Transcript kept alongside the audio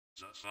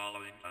The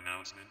following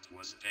announcement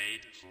was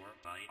paid for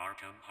by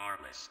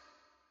ArkyHeartless.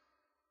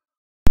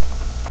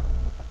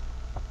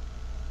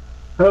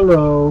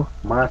 Hello,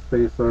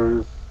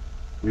 MySpacers,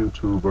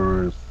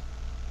 YouTubers,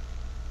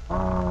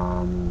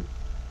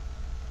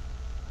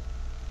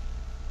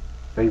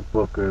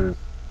 Facebookers,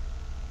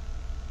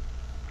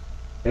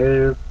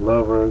 haters,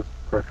 lovers,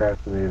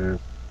 procrastinators,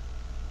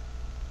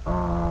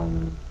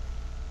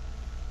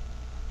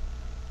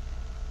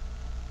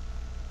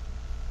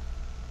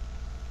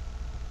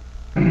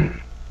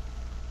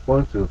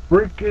 bunch of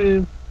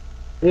freaking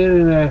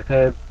internet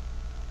heads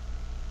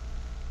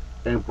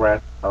and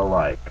brats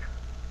alike.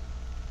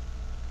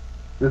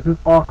 This is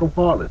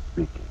ArkyHeartless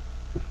speaking.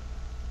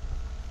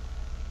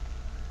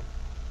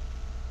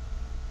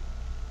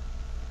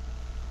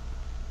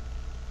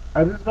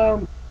 I just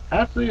found,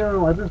 actually,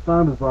 I just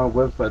found this on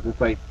website.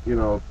 It's like,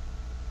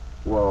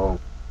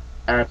 well,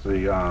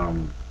 actually,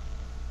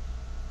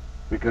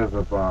 because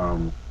of,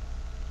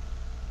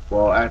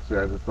 well, actually,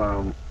 I just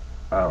found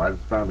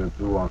it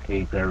through on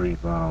Kay Perry's,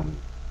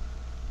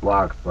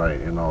 blog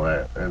site and all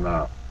that,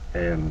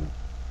 and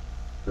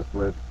just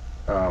with,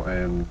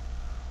 and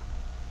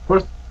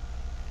first,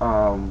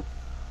 also,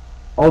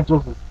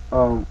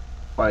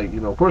 like,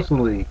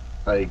 personally,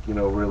 like,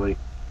 really,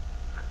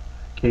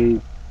 Kay,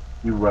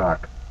 you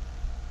rock.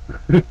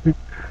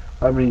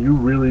 I mean, you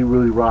really,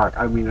 really rock.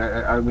 I mean,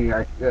 I mean,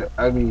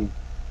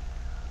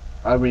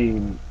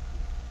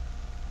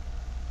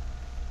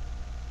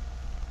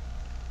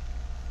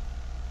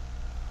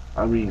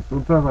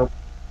 sometimes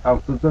I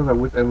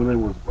wish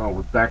Eminem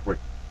was back right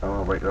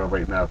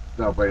now.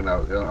 No, right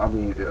now. I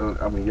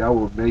mean, y'all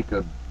would make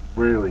a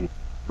really,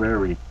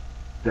 very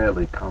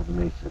deadly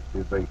combination.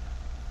 It's like,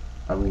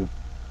 I mean,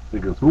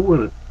 because who would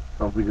have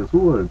thought would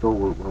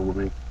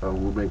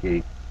make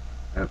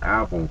an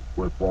album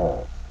with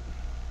balls?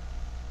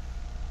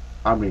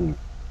 I mean,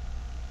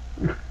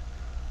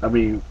 I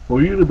mean,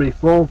 for you to make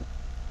songs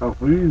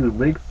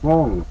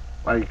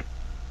like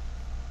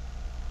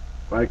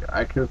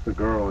I Kissed a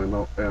Girl and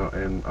all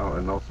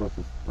sorts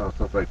of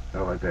stuff like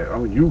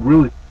that. You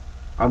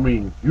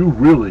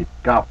really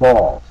got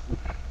balls.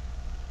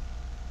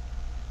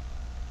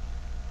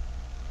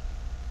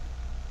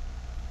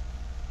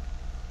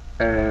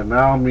 And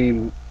I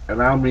mean it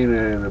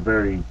in a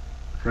very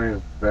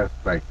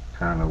transvestite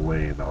kind of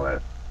way and all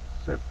that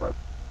shit.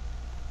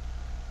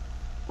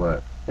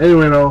 But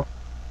anyway, though,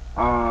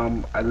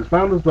 I just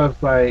found this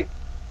website.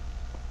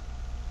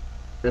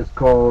 It's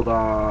called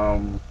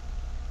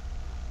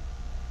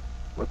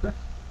what this?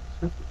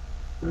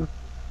 This?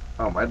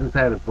 I just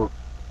had a book.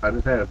 I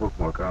just had a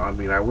bookmark. I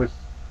mean, I wish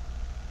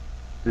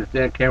this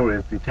damn camera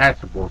is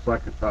detachable so I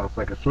can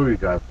show you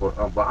guys. But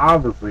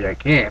obviously I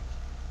can't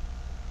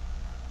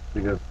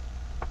because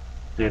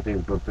damn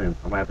thing's built in.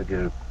 I'm gonna have to get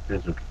a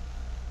digital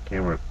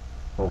camera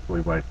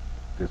hopefully by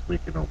this week,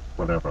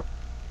 whatever.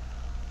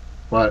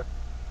 But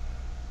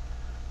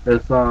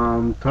it's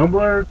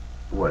Tumblr,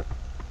 what?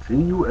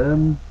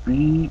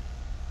 TUMBLR.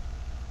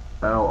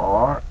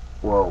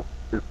 Well,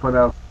 it's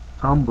pronounced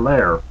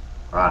Tumblr.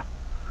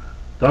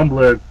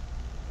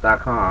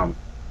 Tumblr.com.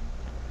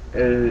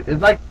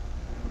 It's like,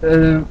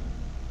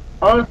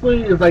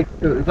 honestly, it's like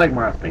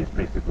MySpace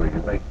basically.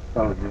 It's like,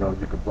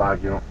 you can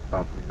blog your own,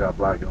 you got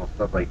blog your own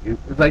stuff. Like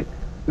it's like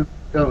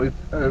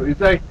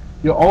it's like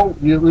your own.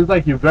 It's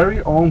like your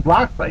very own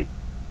blog site.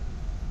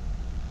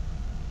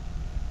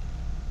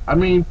 I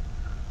mean,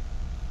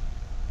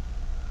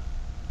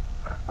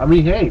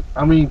 hey,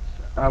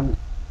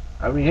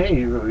 hey,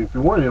 if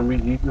you want,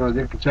 you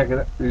can check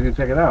it. You can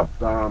check it out.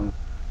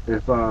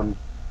 It's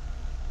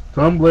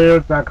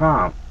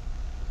Tumblr.com,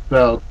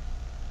 spelled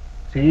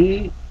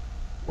T.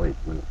 Wait.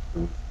 All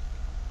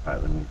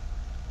right, let me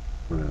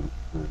put it in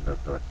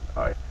that direction.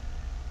 All right,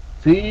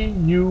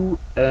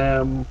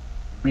 TUMBLR.com.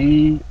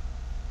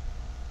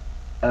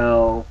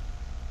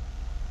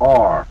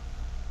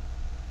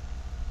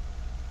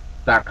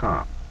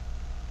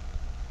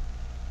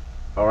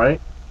 All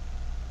right.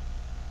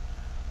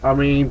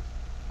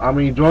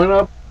 Join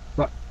up,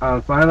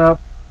 sign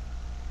up,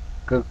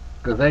 cause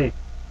hey,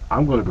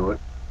 I'm gonna do it.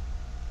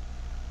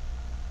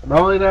 Not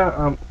only that,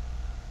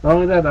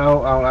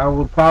 I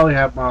will probably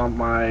have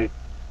my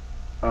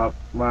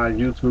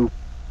YouTube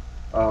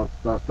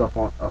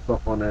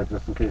stuff on there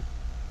just in case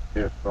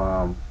if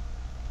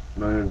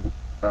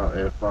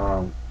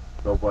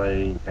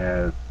nobody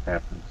has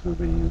happened to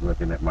be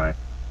looking at my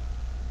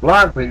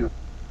blog page,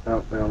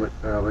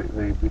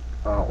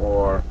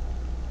 or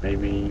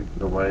maybe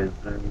nobody's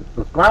been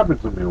subscribing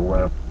to me or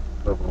whatever.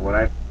 So when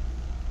I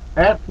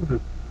ask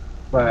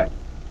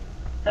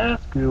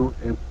you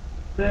and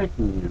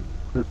begging you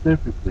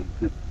specifically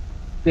to,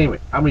 damn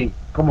it,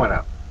 come on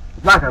now.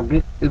 It's not like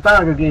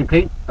I'm getting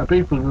paid for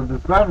the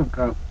subscribing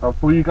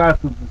for you guys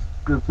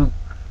to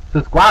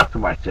subscribe to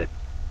my shit.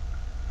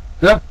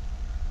 Just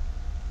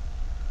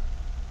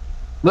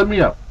let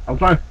me up. I'm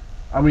trying.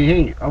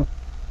 Hey,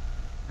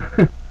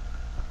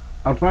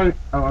 I'm trying to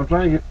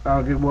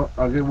get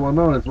well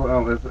known as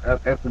well as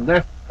the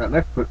next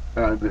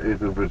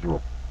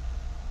individual.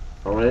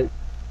 All right.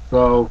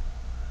 So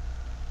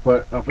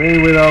But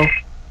anyway though,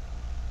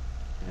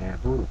 man,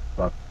 who the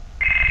fuck?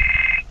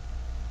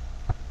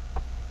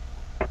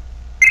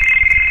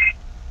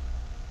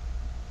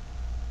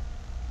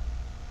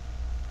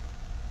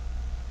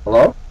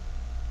 Hello?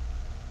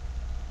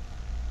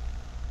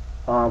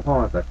 Hold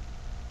on a sec.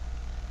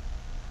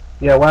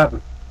 Yeah, what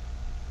happened?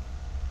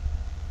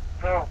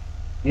 No.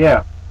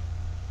 Yeah.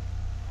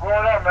 What's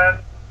going on, man?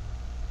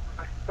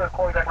 You said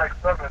call you back like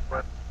 7,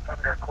 but I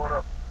got caught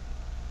up.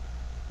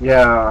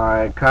 Yeah,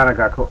 I kind of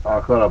got caught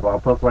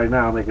up. Plus, right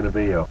now I'm making a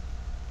video.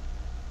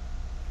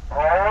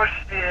 Oh,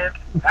 shit.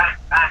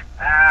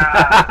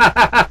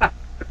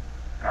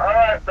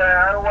 Alright,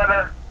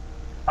 man.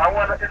 I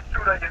wanna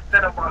intrude on your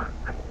cinema.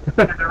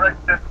 Your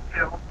direction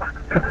skills.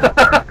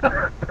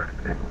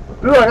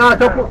 Dude, I got a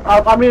couple.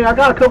 I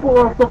got a couple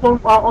of stuff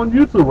on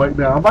YouTube right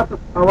now. I'm about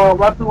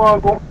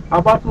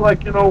to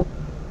like do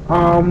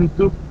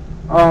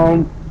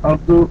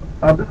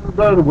this is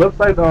the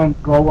website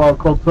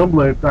called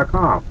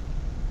Tumblr.com.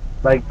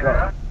 Like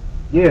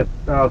yeah,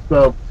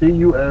 spelled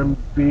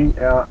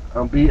TUMBLR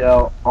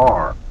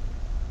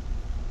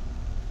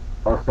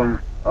or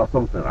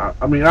something.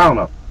 I mean I don't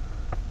know.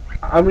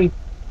 I mean.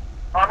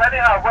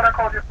 Anyhow, what I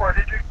called you for?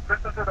 Did you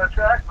listen to the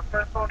track, the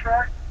Flintstone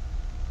track?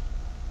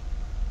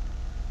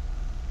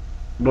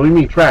 What do you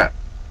mean trap?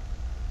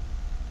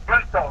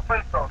 Flintstone.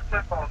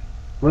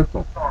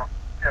 Flintstone. Song.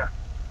 Yeah.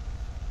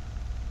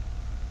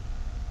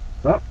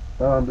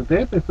 The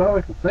damn thing sound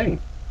like insane.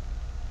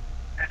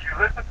 Did you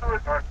listen to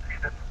it, or you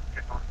didn't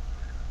get to listen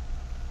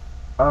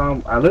to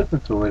it? I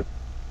listened to it.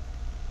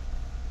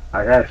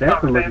 I got a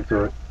chance to listen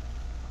to it.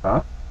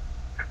 Huh?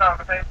 It sounds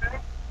the same thing?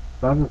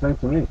 Sounds the same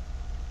to me.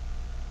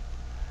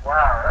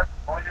 Wow,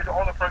 you're the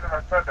only person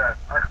that said that.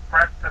 I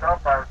scratched it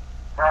up.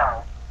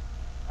 Wow.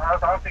 I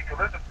don't think you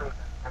listened to it.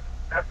 But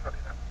definitely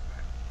not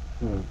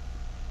the same.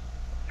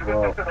 You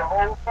listened to the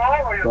whole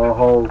song, or you the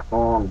whole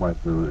song, my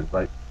dude? It's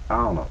like I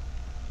don't know.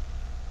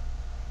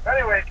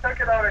 Anyway, check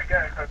it out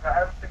again, because I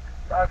don't think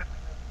you obviously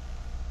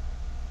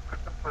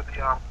listen to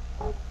the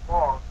whole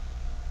song.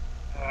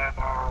 And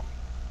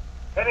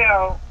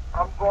anyhow,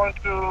 I'm going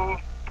to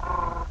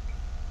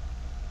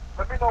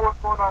let me know what's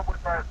going on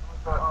with the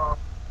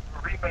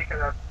remake of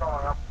that song.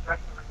 I'm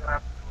definitely gonna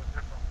have to do a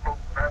different flow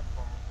for that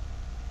song.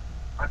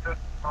 I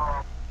just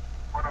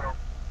wanna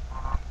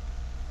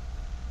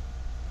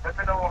let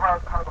me know how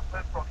the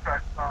Flintstone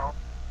track sounds.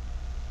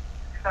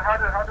 You said how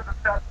did the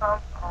track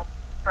sound?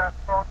 Track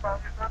song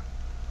sound, you said?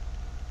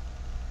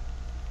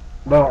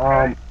 No,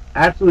 Okay.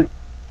 actually,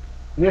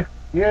 yeah,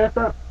 it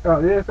sounds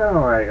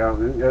alright.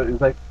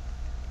 It's like,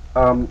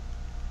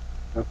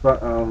 it's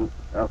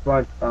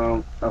like,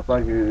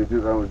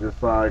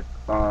 just like,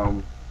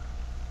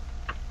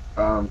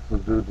 some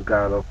dude just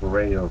got it off the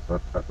radio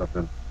or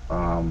something.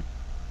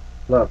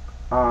 Look,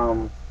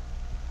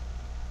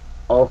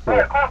 also,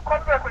 Alright, call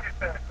me back when you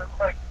finish. It looks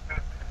like you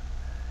did.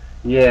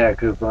 yeah,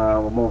 cause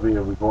I'm over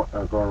here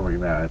going right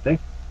now. I think.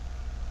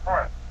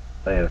 Alright.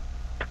 Later.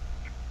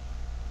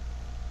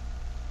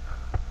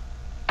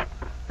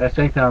 That's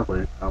St.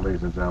 Calvary,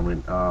 ladies and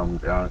gentlemen.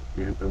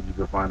 You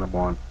can find them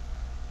on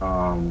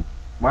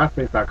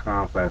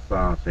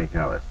myspace.com/St.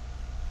 Callis.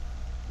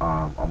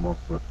 I'm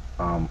also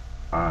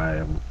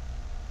I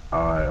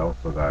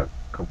also got a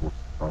couple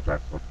of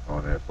tracks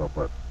on there, so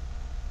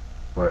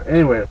but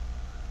anyway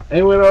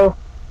though,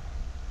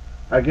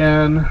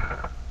 again,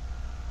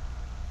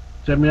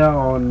 check me out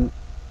on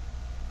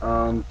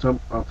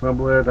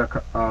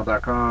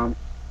Tumblr.com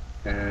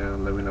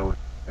and let me know what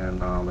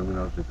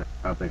you think.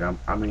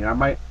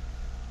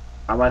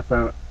 I might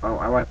sign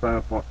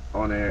up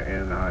on there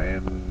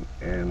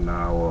and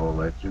I will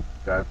let you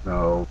guys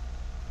know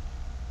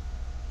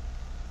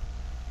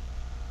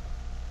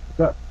what's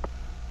up.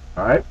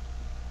 All right,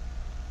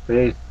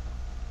 peace.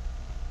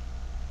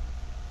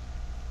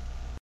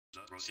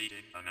 The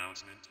preceding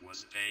announcement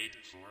was paid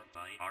for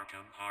by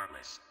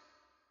ArkyHeartless.